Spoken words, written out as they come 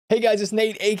Hey guys, it's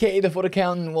Nate, aka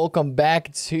TheFutAccountant. Welcome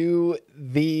back to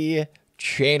the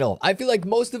channel. I feel like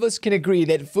most of us can agree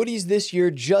that footies this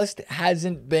year just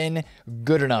hasn't been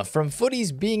good enough. From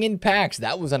footies being in packs,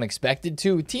 that was unexpected,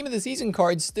 to team of the season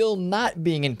cards still not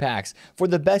being in packs. For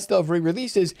the best of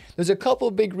re-releases, there's a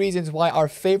couple big reasons why our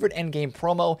favorite endgame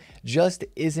promo just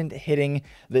isn't hitting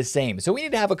the same. So we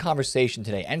need to have a conversation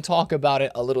today and talk about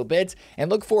it a little bit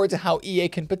and look forward to how EA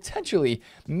can potentially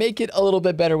make it a little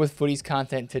bit better with footies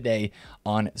content today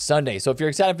on Sunday. So if you're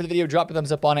excited for the video, drop a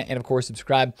thumbs up on it and of course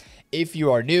subscribe if you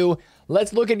are new.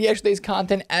 Let's look at yesterday's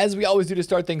content as we always do to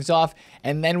start things off,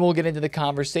 and then we'll get into the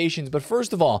conversations. But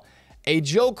first of all, a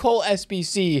Joe Cole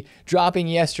SBC dropping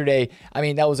yesterday. I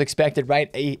mean, that was expected, right?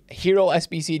 A hero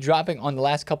SBC dropping on the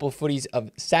last couple of footies of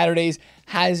Saturdays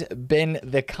has been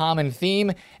the common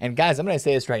theme. And guys, I'm going to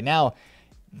say this right now.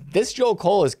 This Joe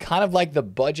Cole is kind of like the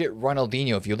budget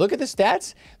Ronaldinho. If you look at the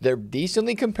stats, they're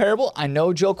decently comparable. I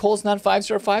know Joe Cole's not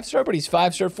 5-star, but he's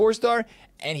 5-star, 4-star.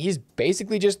 And he's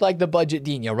basically just like the budget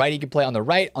Dino, right? He can play on the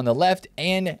right, on the left,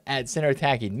 and at center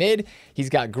attacking mid.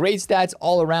 He's got great stats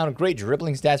all around, great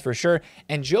dribbling stats for sure.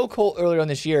 And Joe Cole earlier on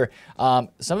this year, some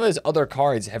of his other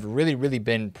cards have really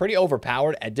been pretty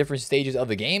overpowered at different stages of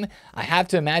the game. I have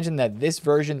to imagine that this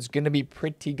version is going to be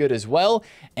pretty good as well.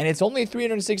 And it's only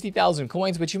 360,000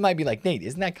 coins, which you might be like, Nate,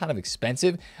 isn't that kind of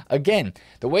expensive? Again,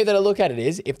 the way that I look at it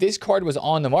is, if this card was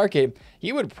on the market,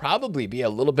 he would probably be a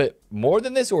little bit more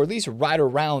than this, or at least right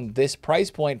around this price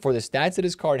point for the stats that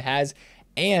his card has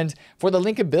and for the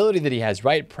linkability that he has,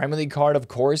 right? Premier League card, of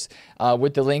course,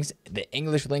 with the links, the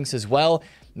English links as well.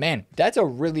 Man, that's a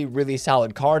really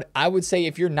solid card. I would say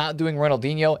if you're not doing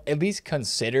Ronaldinho, at least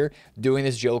consider doing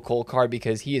this Joe Cole card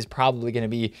because he is probably going to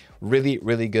be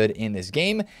really good in this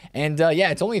game. And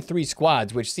yeah, it's only 3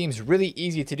 squads, which seems really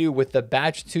easy to do with the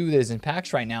batch 2 that is in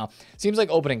packs right now. Seems like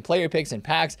opening player picks in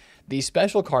packs. These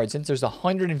special cards, since there's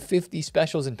 150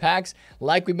 specials in packs,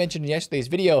 like we mentioned in yesterday's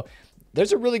video,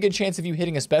 there's a really good chance of you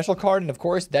hitting a special card, and of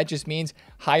course, that just means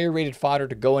higher rated fodder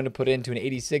to go in to put into an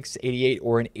 86, 88,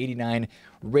 or an 89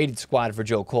 rated squad for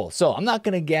Joe Cole. So I'm not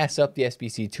going to gas up the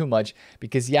SBC too much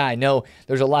because, yeah, I know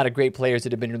there's a lot of great players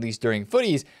that have been released during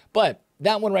footies, but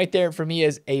that one right there for me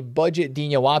is a budget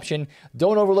Dino option.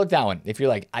 Don't overlook that one. If you're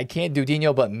like, I can't do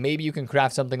Dino, but maybe you can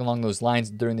craft something along those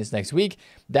lines during this next week,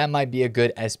 that might be a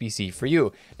good SBC for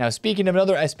you. Now, speaking of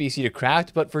another SBC to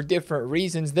craft, but for different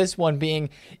reasons, this one being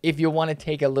if you want to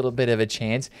take a little bit of a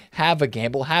chance, have a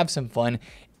gamble, have some fun,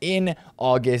 in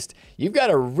August, you've got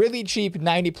a really cheap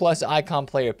 90+ icon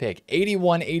player pick,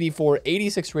 81, 84,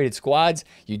 86 rated squads.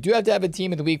 You do have to have a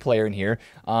team of the week player in here,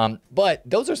 but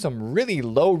those are some really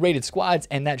low rated squads,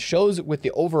 and that shows with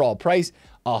the overall price,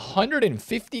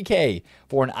 150K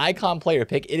for an icon player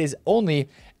pick. It is only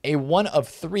a 1 of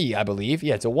 3, I believe.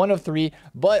 Yeah, it's a 1 of 3,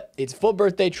 but it's Full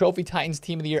Birthday, Trophy Titans,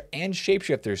 Team of the Year, and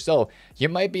Shapeshifter. So you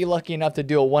might be lucky enough to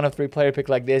do a 1 of 3 player pick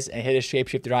like this and hit a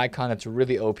Shapeshifter icon that's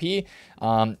really OP,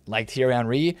 like Thierry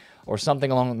Henry or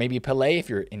something along maybe Pelé if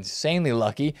you're insanely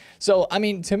lucky. So, I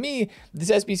mean, to me,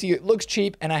 this SBC looks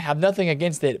cheap and I have nothing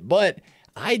against it, but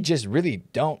I just really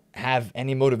don't have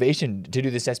any motivation to do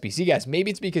this SBC, guys.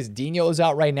 Maybe it's because Dino is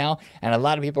out right now and a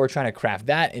lot of people are trying to craft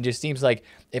that. It just seems like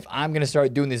if I'm going to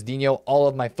start doing this Dino, all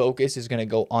of my focus is going to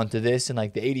go onto this and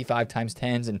like the 85 times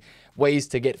 10s and ways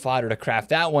to get fodder to craft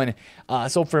that one.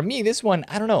 So for me, this one,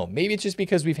 I don't know. Maybe it's just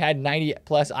because we've had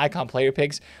 90+ icon player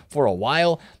picks for a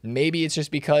while. Maybe it's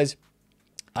just because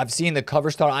I've seen the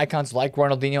cover star icons like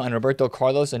Ronaldinho and Roberto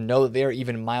Carlos and know that they're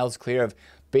even miles clear of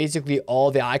basically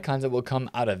all the icons that will come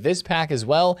out of this pack as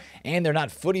well, and they're not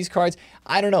footies cards.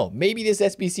 I don't know. Maybe this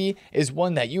SBC is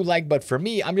one that you like, but for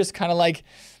me, I'm just kind of like,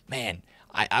 man,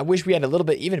 I wish we had a little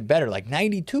bit even better, like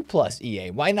 92+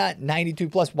 EA. Why not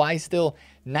 92+? Why still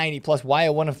 90+? Why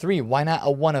a 1 of 3? Why not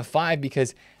a 1 of 5?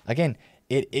 Because, again,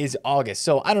 it is August.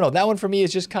 So I don't know. That one for me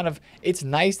is just kind of, it's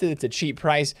nice that it's a cheap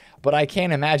price, but I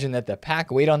can't imagine that the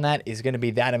pack weight on that is going to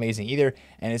be that amazing either.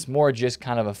 And it's more just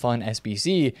kind of a fun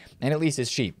SBC, and at least it's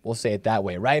cheap. We'll say it that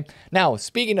way, right? Now,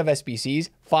 speaking of SBCs,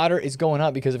 fodder is going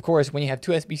up because, of course, when you have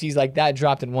 2 SBCs like that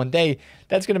dropped in one day,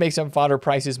 that's going to make some fodder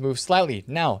prices move slightly.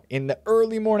 Now, in the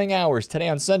early morning hours today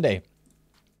on Sunday,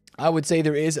 I would say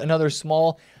there is another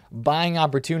small buying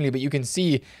opportunity, but you can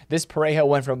see this Parejo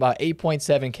went from about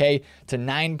 8.7K to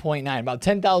 9.9, about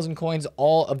 10,000 coins.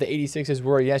 All of the 86s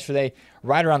were yesterday,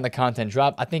 right around the content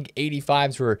drop. I think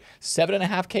 85s were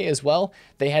 7.5K as well.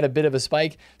 They had a bit of a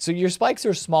spike. So your spikes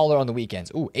are smaller on the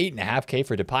weekends. Ooh, 8.5K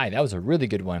for Depay. That was a really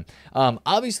good one.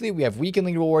 Obviously, we have weekly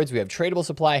rewards. We have tradable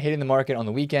supply hitting the market on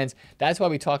the weekends. That's why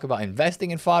we talk about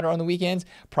investing in fodder on the weekends.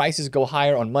 Prices go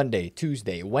higher on Monday,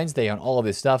 Tuesday, Wednesday on all of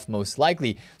this stuff, most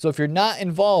likely. So if you're not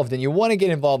involved involved and you want to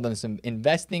get involved in some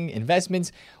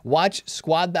investments, watch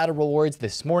Squad Battle Rewards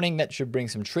this morning. That should bring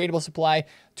some tradable supply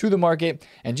to the market.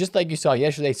 And just like you saw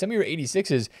yesterday, some of your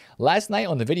 86s last night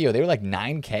on the video, they were like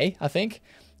 9K, I think.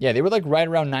 Yeah, they were like right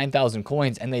around 9,000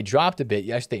 coins, and they dropped a bit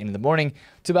yesterday into the morning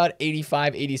to about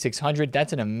 85, 8,600.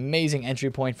 That's an amazing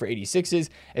entry point for 86s,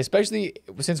 especially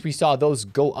since we saw those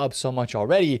go up so much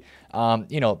already.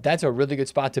 You know, that's a really good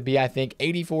spot to be, I think.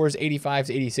 84s,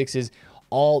 85s, 86s,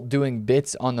 all doing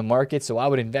bits on the market, so I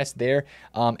would invest there.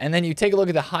 And then you take a look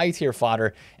at the high tier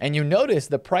fodder and you notice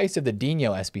the price of the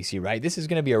Dino SBC, right? This is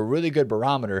going to be a really good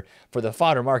barometer for the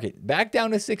fodder market. Back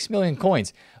down to 6 million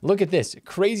coins. Look at this.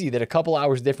 Crazy that a couple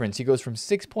hours difference. He goes from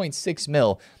 6.6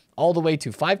 mil all the way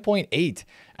to 5.8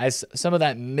 as some of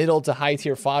that middle to high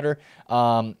tier fodder,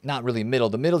 not really middle,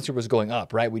 the middle tier was going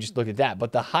up, right? We just looked at that,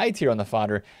 but the high tier on the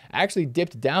fodder actually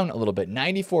dipped down a little bit.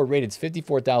 94 rated is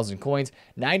 54,000 coins,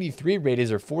 93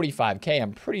 rated are 45K.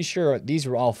 I'm pretty sure these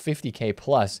were all 50K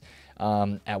plus.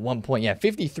 At one point, yeah,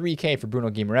 53K for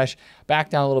Bruno Guimaraes, back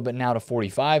down a little bit now to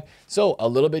 45. So a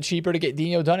little bit cheaper to get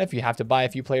Dino done if you have to buy a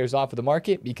few players off of the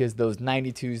market, because those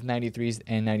 92s, 93s,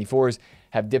 and 94s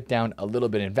have dipped down a little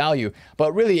bit in value.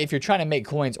 But really, if you're trying to make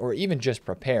coins or even just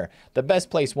prepare, the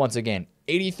best place, once again,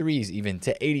 83s even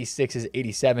to 86s,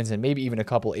 87s, and maybe even a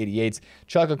couple 88s.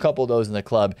 Chuck a couple of those in the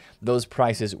club. Those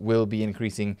prices will be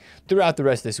increasing throughout the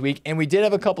rest of this week. And we did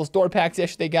have a couple store packs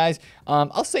yesterday, guys.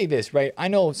 I'll say this, right? I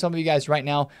know some of you guys right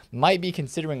now might be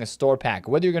considering a store pack,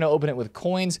 whether you're going to open it with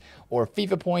coins or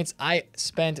FIFA points. I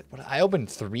opened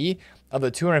 3 of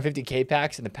the 250K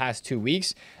packs in the past 2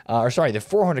 weeks, the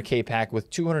 400K pack with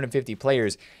 250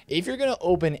 players. If you're going to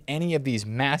open any of these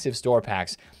massive store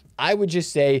packs, I would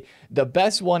just say the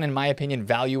best one, in my opinion,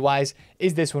 value-wise,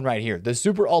 is this one right here. The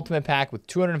Super Ultimate Pack with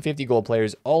 250 gold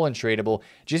players, all untradeable,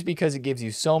 just because it gives you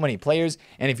so many players.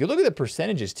 And if you look at the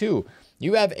percentages too,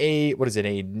 you have a, what is it,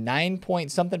 a 9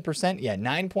 point something percent? Yeah,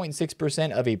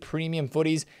 9.6% of a premium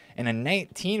footies and a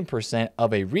 19%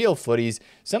 of a real footies.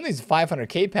 Some of these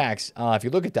 500K packs, if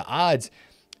you look at the odds,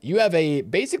 you have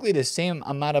basically the same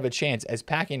amount of a chance as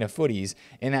packing a footies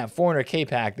in that 400K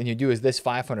pack than you do as this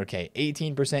 500K.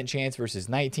 18% chance versus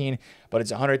 19, but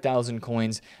it's 100,000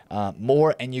 coins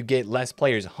more, and you get less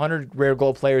players. 100 rare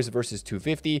gold players versus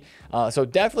 250. So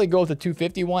definitely go with the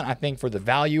 250 one. I think for the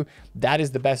value, that is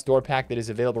the best store pack that is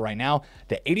available right now.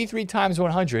 The 83 times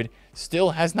 100 still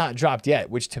has not dropped yet,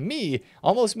 which to me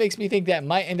almost makes me think that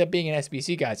might end up being an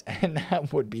SBC, guys, and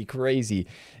that would be crazy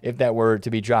if that were to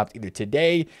be dropped either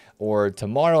today or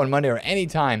tomorrow and Monday or any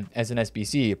time as an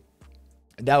SBC.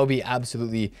 That would be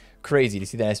absolutely crazy to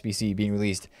see that SBC being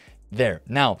released there.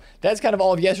 Now, that's kind of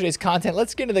all of yesterday's content.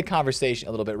 Let's get into the conversation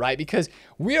a little bit, right? Because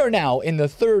we are now in the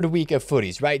 3rd week of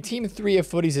footies, right? Team 3 of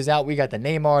footies is out. We got the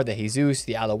Neymar, the Jesus,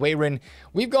 the Alawerin.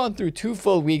 We've gone through 2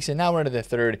 full weeks, and now we're into the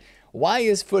 3rd. Why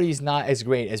is footies not as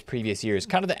great as previous years?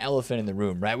 Kind of the elephant in the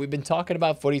room, right? We've been talking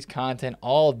about footies content,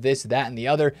 all this, that, and the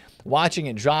other, watching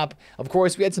it drop. Of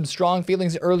course, we had some strong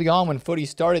feelings early on when footies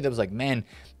started. That was like, man,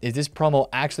 is this promo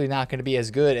actually not going to be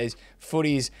as good as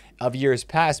footies of years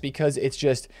past, because it's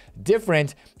just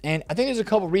different? And I think there's a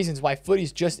couple reasons why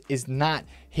footies just is not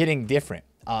hitting different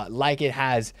like it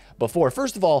has before.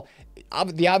 First of all,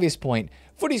 the obvious point,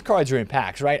 footies cards are in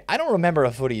packs, right? I don't remember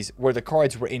a footies where the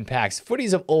cards were in packs.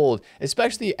 Footies of old,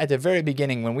 especially at the very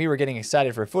beginning when we were getting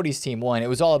excited for footies team 1, it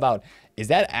was all about, is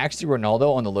that actually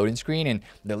Ronaldo on the loading screen? And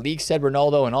the leak said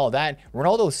Ronaldo and all that.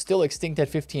 Ronaldo's still extinct at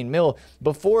 15 mil.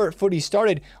 Before footies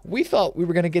started, we thought we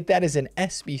were going to get that as an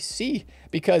SBC,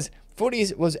 because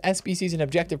footies was SBCs and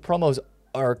objective promos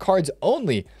or cards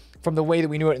only from the way that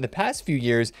we knew it in the past few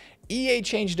years. EA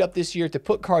changed up this year to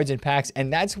put cards in packs,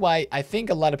 and that's why I think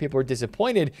a lot of people are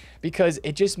disappointed, because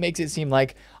it just makes it seem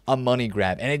like a money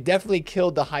grab. And it definitely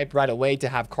killed the hype right away to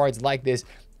have cards like this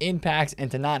in packs and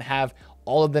to not have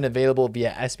all of them available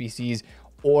via SBCs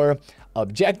or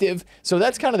objective. So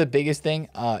that's kind of the biggest thing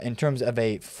in terms of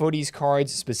a footies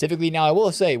cards specifically. Now, I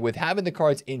will say, with having the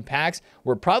cards in packs,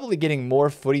 we're probably getting more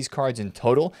footies cards in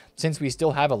total, since we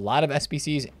still have a lot of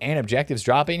SBCs and objectives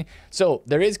dropping. So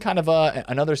there is kind of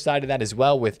another side of that as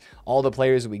well, with all the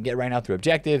players we can get right now through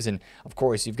objectives. And of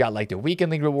course, you've got like the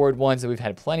weekend league reward ones that we've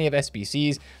had plenty of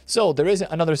SBCs. So there is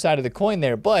another side of the coin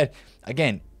there. But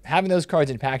again, having those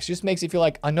cards in packs just makes it feel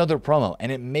like another promo,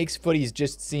 and it makes footies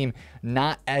just seem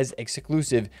not as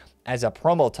exclusive as a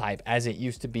promo type as it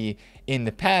used to be in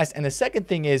the past. And the second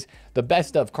thing is the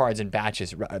best of cards in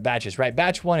batches, right?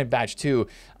 Batch 1 and batch 2.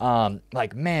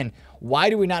 Like, man, why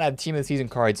do we not have team of the season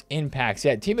cards in packs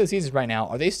yet? Team of the seasons right now,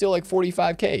 are they still like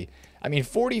 45K? I mean,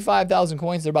 45,000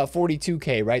 coins, they're about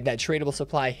 42K, right? That tradable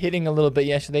supply hitting a little bit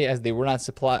yesterday as they were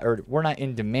not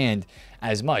in demand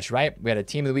as much, right? We had a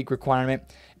team of the week requirement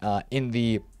in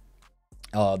the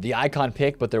icon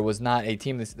pick, but there was not a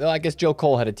team. I guess Joe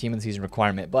Cole had a team of the season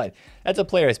requirement, but that's a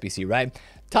player SBC, right?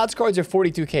 Tots cards are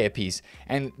 42K a piece,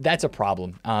 and that's a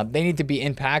problem. They need to be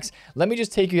in packs. Let me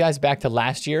just take you guys back to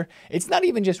last year. It's not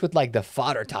even just with like the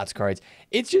fodder Tots cards.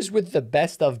 It's just with the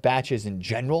best of batches in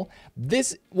general.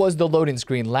 This was the loading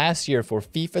screen last year for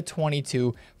FIFA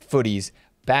 22 Footies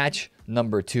batch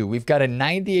number 2. We've got a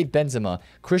 98 Benzema,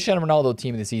 Cristiano Ronaldo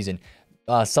team of the season.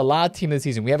 Salah team of the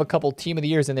season. We have a couple team of the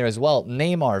years in there as well.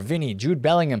 Neymar, Vinny, Jude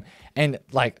Bellingham, and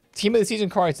like team of the season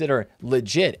cards that are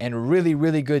legit and really,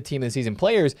 really good team of the season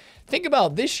players. Think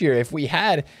about this year if we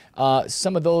had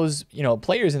some of those,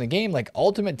 players in the game, like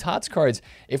ultimate Tots cards.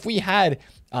 If we had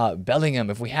Bellingham,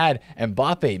 if we had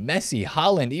Mbappe, Messi,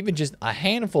 Haaland, even just a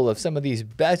handful of some of these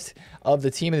best of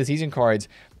the team of the season cards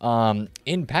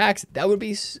in packs, that would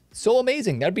be so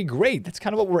amazing. That'd be great. That's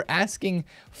kind of what we're asking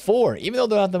for. Even though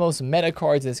they're not the most meta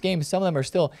cards in this game, some of them are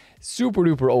still super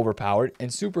duper overpowered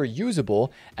and super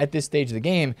usable at this stage of the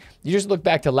game. You just look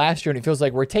back to last year and it feels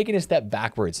like we're taking a step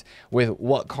backwards with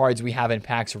what cards we have in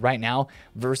packs right now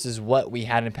versus what we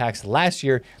had in packs last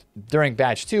year during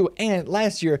batch 2. And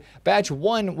last year, batch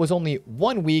 1 was only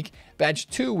 1 week. Batch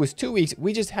 2 was 2 weeks.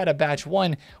 We just had a batch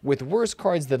 1 with worse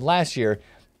cards than last year,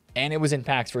 and it was in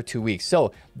packs for 2 weeks.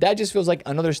 So that just feels like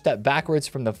another step backwards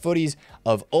from the footies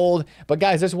of old. But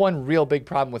guys, there's one real big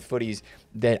problem with footies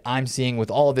that I'm seeing with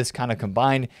all of this kind of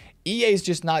combined. EA is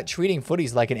just not treating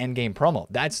footies like an endgame promo.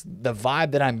 That's the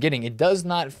vibe that I'm getting. It does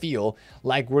not feel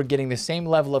like we're getting the same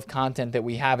level of content that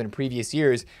we have in previous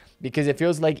years, because it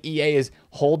feels like EA is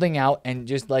holding out and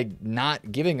just like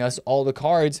not giving us all the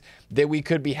cards that we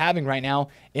could be having right now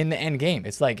in the end game.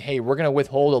 It's like, hey, we're going to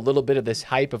withhold a little bit of this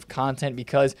hype of content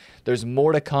because there's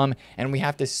more to come and we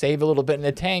have to save a little bit in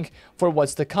the tank for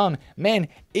what's to come. Man,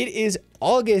 it is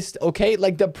August, okay?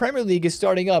 Like the Premier League is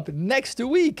starting up next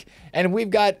week and we've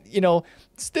got,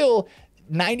 still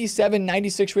 97,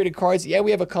 96 rated cards. Yeah,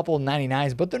 we have a couple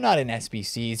 99s, but they're not in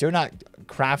SBCs. They're not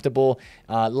craftable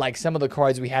like some of the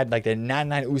cards we had, like the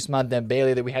 99 Ousmane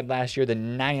Dembele that we had last year, the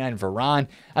 99 Varane.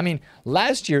 I mean,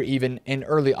 last year, even in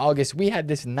early August, we had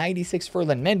this 96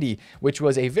 Ferland Mendy, which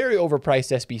was a very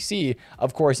overpriced SBC.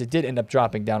 Of course, it did end up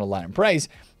dropping down a lot in price,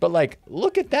 but like,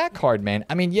 look at that card, man.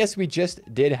 I mean, yes, we just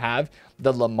did have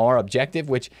the Lamar Objective,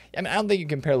 which, I don't think you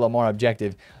compare Lamar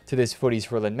Objective to this Footies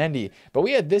Ferland Mendy, but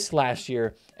we had this last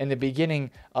year in the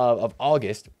beginning of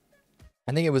August.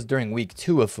 I think it was during week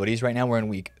 2 of Footies. Right now we're in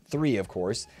week 3, of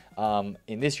course,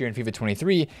 in this year in FIFA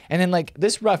 23. And then like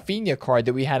this Rafinha card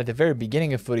that we had at the very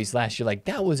beginning of Footies last year, like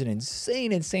that was an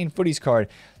insane Footies card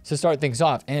to start things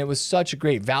off. And it was such a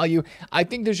great value. I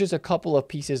think there's just a couple of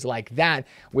pieces like that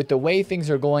with the way things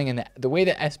are going and the way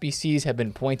that SBCs have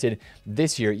been pointed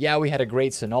this year. Yeah, we had a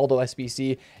great Sonaldo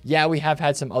SBC. Yeah, we have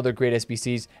had some other great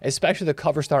SBCs, especially the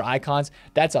cover star icons.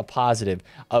 That's a positive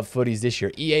of Footies this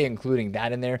year. EA including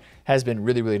that in there has been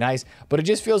really, really nice. But it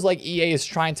just feels like EA is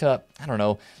trying to, I don't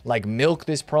know, like milk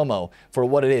this promo for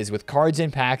what it is with cards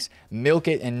in packs, milk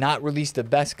it and not release the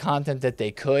best content that they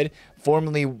could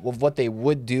formerly of what they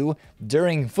would do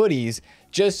during Footies,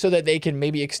 just so that they can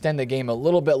maybe extend the game a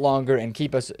little bit longer and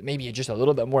keep us maybe just a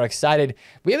little bit more excited.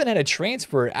 We haven't had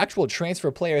a actual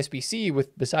transfer player SBC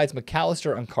with besides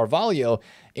McAllister and Carvalho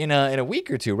in a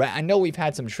week or two, right? I know we've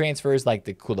had some transfers like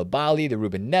the Koulibaly, the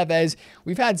Ruben Neves.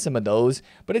 We've had some of those,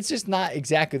 but it's just not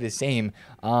exactly the same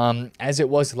as it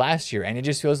was last year. And it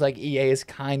just feels like EA is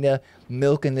kind of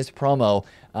milking this promo.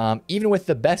 Even with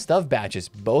the best of batches,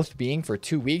 both being for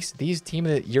 2 weeks, these team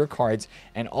of the year cards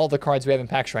and all the cards we have in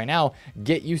packs right now,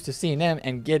 get used to seeing them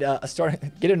and get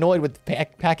annoyed with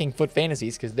packing foot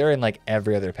fantasies because they're in like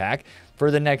every other pack for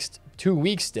the next 2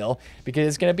 weeks still, because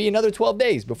it's going to be another 12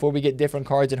 days before we get different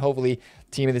cards and hopefully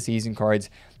team of the season cards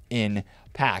in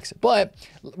packs. But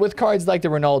with cards like the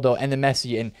Ronaldo and the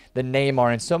Messi and the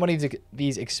Neymar and so many of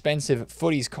these expensive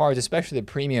Footies cards, especially the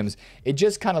premiums, it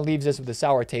just kind of leaves us with a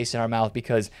sour taste in our mouth,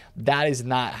 because that is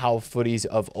not how Footies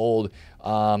of old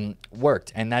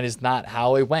worked, and that is not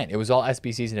how it went. It was all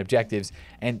SBCs and objectives,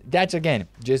 and that's again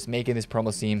just making this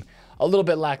promo seem a little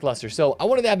bit lackluster. So I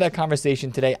wanted to have that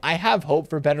conversation today. I have hope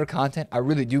for better content. I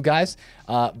really do, guys.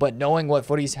 But knowing what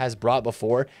Footies has brought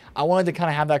before, I wanted to kind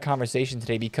of have that conversation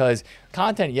today, because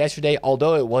content yesterday,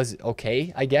 although it was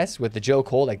okay, I guess, with the Joe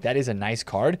Cole, like that is a nice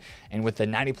card. And with the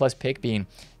 90+ pick being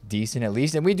decent at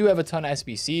least. And we do have a ton of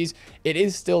SBCs. It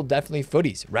is still definitely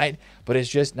footies, right? But it's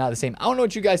just not the same. I don't know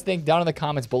what you guys think down in the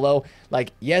comments below.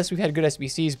 Like, yes, we've had good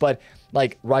SBCs, but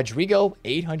like Rodrigo,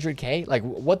 800K. Like,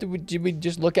 what did we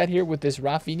just look at here with this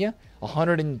Rafinha?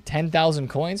 110,000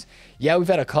 coins. Yeah, we've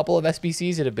had a couple of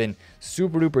SBCs that have been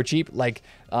super duper cheap. Like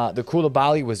the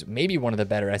Koulibaly was maybe one of the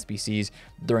better SBCs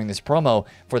during this promo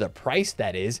for the price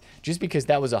that is, just because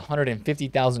that was a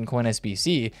 150,000 coin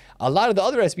SBC. A lot of the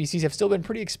other SBCs have still been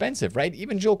pretty expensive, right?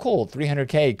 Even Joe Cole,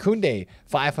 300K. Koundé,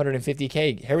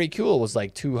 550K. Harry Kewell was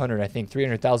like 200, I think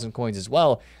 300,000 coins as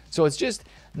well. So it's just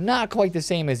not quite the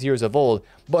same as years of old,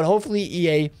 but hopefully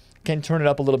EA can turn it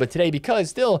up a little bit today, because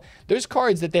still there's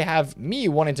cards that they have me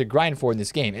wanting to grind for in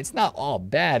this game. It's not all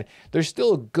bad. There's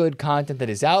still good content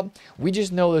that is out. We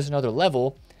just know there's another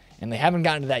level, and they haven't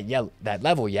gotten to that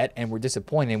level yet, and we're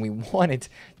disappointed, and we wanted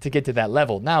to get to that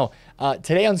level. Now,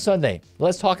 today on Sunday,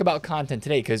 let's talk about content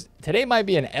today, because today might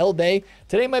be an L day.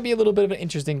 Today might be a little bit of an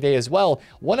interesting day as well.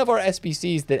 One of our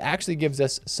SBCs that actually gives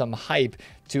us some hype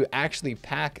to actually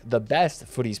pack the best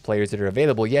footies players that are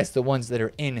available. Yes, the ones that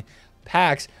are in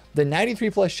packs. The 93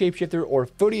 plus shapeshifter or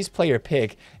footies player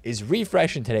pick is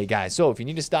refreshing today, guys. So if you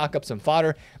need to stock up some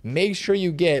fodder, make sure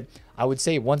you get, I would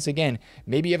say once again,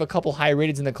 maybe you have a couple high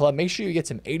rateds in the club. Make sure you get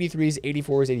some 83s,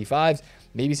 84s, 85s,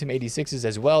 maybe some 86s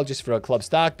as well, just for a club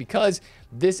stock, because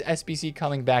this SBC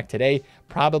coming back today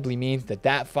probably means that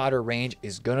that fodder range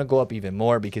is going to go up even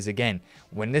more, because again,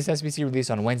 when this SBC released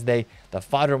on Wednesday, the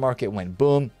fodder market went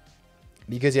boom,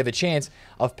 because you have a chance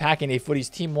of packing a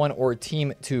footies team 1 or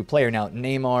team 2 player. Now,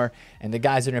 Neymar and the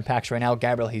guys that are in packs right now,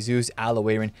 Gabriel Jesus,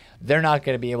 Alawarin, they're not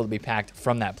going to be able to be packed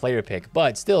from that player pick.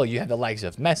 But still, you have the likes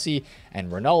of Messi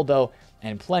and Ronaldo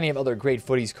and plenty of other great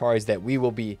footies cards that we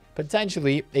will be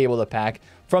potentially able to pack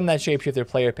from that shapeshifter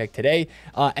player pick today.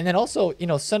 And then also, you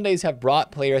know, Sundays have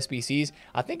brought player SBCs.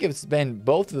 I think it's been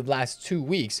both of the last 2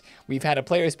 weeks. We've had a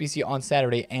player SBC on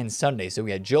Saturday and Sunday. So we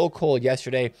had Joe Cole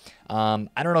yesterday. I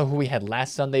don't know who we had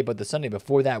last Sunday, but the Sunday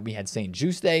before that, we had St.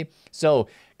 Juice Day. So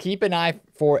keep an eye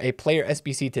for a player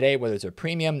SBC today, whether it's a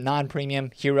premium,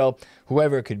 non-premium, hero,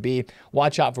 whoever it could be.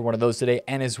 Watch out for one of those today.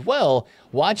 And as well,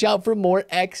 watch out for more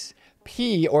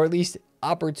XP, or at least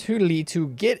opportunity to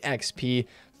get XP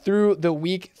through the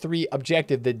week 3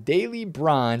 objective. The daily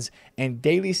bronze and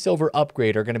daily silver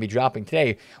upgrade are going to be dropping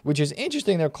today, which is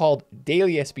interesting. They're called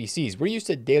daily SBCs. We're used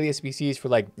to daily SBCs for,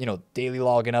 like, you know, daily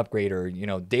login upgrade, or, you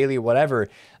know, daily whatever.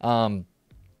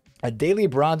 A daily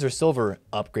bronze or silver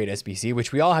upgrade SBC,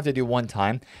 which we all have to do one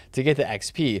time to get the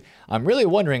XP. I'm really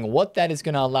wondering what that is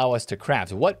going to allow us to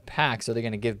craft. What packs are they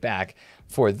going to give back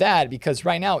for that? Because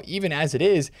right now, even as it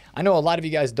is, I know a lot of you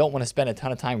guys don't want to spend a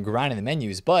ton of time grinding the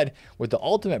menus, but with the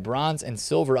ultimate bronze and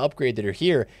silver upgrade that are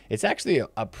here, it's actually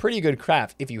a pretty good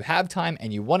craft. If you have time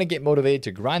and you want to get motivated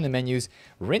to grind the menus,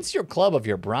 rinse your club of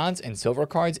your bronze and silver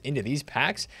cards into these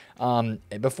packs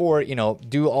before, you know,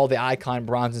 do all the icon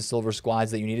bronze and silver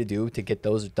squads that you need to do to get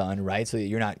those done, right? So that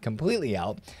you're not completely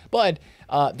out. But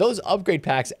those upgrade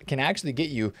packs can actually get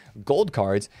you gold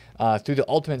cards through the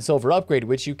ultimate silver upgrade,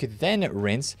 which you could then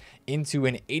rinse into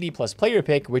an 80 plus player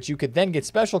pick, which you could then get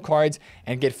special cards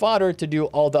and get fodder to do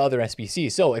all the other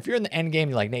SBCs. So if you're in the end game,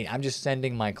 you're like, Nate, I'm just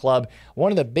sending my club.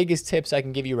 One of the biggest tips I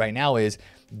can give you right now is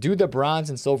do the bronze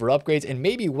and silver upgrades, and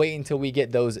maybe wait until we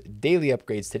get those daily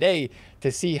upgrades today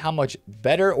to see how much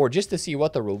better, or just to see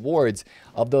what the rewards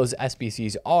of those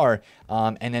SBCs are.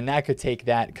 And then that could take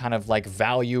that kind of like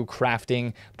value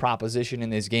crafting proposition in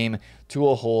this game to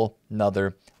a whole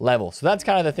nother level. So that's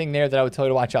kind of the thing there that I would tell you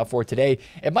to watch out for today.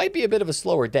 It might be a bit of a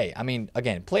slower day. I mean,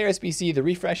 again, player SBC, the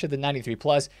refresh of the 93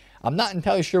 plus, I'm not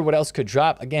entirely sure what else could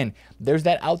drop. Again, there's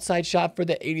that outside shot for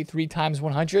the 83 times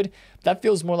 100. That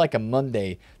feels more like a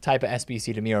Monday type of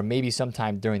SBC to me, or maybe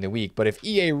sometime during the week. But if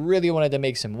EA really wanted to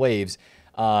make some waves,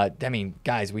 I mean,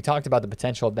 guys, we talked about the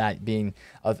potential of that being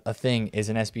a thing as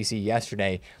an SBC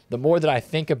yesterday. The more that I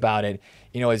think about it,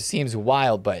 you know, it seems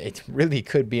wild, but it really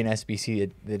could be an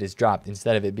SBC that is dropped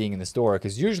instead of it being in the store.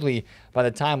 Because usually by the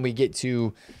time we get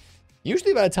to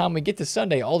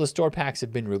Sunday, all the store packs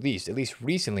have been released, at least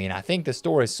recently. And I think the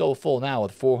store is so full now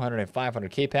with 400 and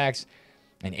 500K packs,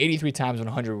 and 83 times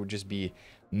 100 would just be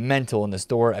mental in the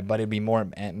store, but it'd be more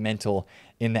mental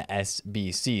in the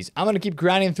SBCs. I'm going to keep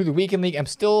grinding through the weekend league. I'm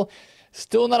still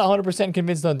not 100%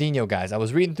 convinced on Dino, guys. I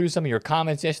was reading through some of your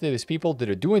comments yesterday. There's people that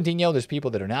are doing Dino. There's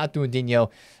people that are not doing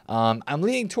Dino. I'm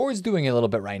leaning towards doing it a little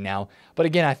bit right now. But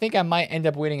again, I think I might end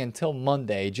up waiting until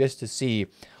Monday just to see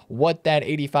what that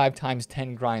 85 times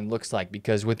 10 grind looks like.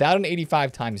 Because without an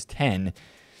 85 times 10,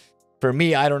 for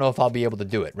me, I don't know if I'll be able to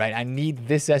do it, right? I need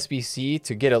this SBC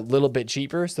to get a little bit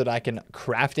cheaper so that I can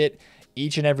craft it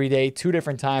each and every day, 2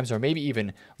 different times, or maybe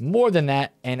even more than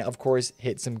that. And of course,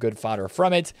 hit some good fodder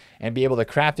from it and be able to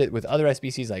craft it with other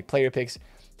SBCs like player picks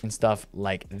and stuff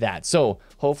like that. So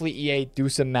hopefully EA do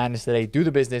some madness today, do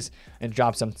the business, and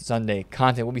drop some Sunday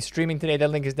content. We'll be streaming today.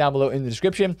 That link is down below in the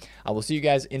description. I will see you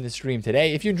guys in the stream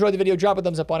today. If you enjoyed the video, drop a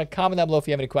thumbs up on it. Comment down below if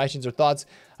you have any questions or thoughts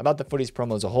about the Footies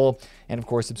promo as a whole. And of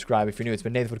course, subscribe if you're new. It's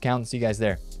been TheFutAccountant. See you guys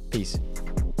there. Peace.